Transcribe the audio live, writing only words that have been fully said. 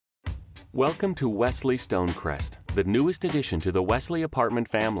Welcome to Wesley Stonecrest, the newest addition to the Wesley apartment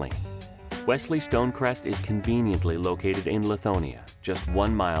family. Wesley Stonecrest is conveniently located in Lithonia, just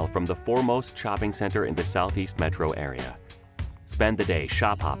 1 mile from the foremost shopping center in the southeast metro area. Spend the day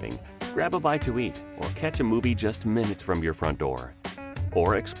shop hopping, grab a bite to eat, or catch a movie just minutes from your front door.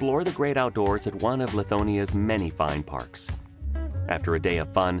 Or explore the great outdoors at one of Lithonia's many fine parks. After a day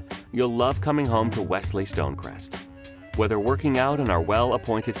of fun, you'll love coming home to Wesley Stonecrest. Whether working out in our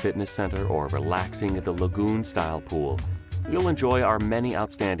well-appointed fitness center or relaxing at the lagoon-style pool, you'll enjoy our many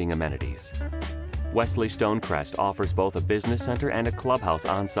outstanding amenities. Wesley Stonecrest offers both a business center and a clubhouse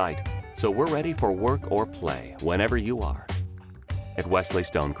on-site, so we're ready for work or play whenever you are. At Wesley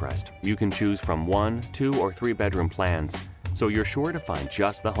Stonecrest, you can choose from 1, 2, or 3-bedroom plans, so you're sure to find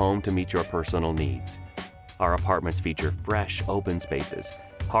just the home to meet your personal needs. Our apartments feature fresh, open spaces,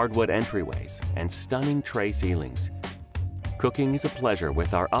 hardwood entryways, and stunning tray ceilings. Cooking is a pleasure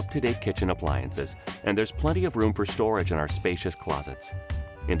with our up-to-date kitchen appliances, and there's plenty of room for storage in our spacious closets.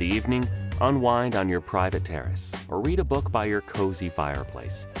 In the evening, unwind on your private terrace or read a book by your cozy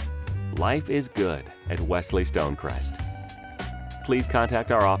fireplace. Life is good at Wesley Stonecrest. Please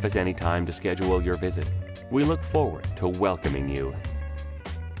contact our office anytime to schedule your visit. We look forward to welcoming you.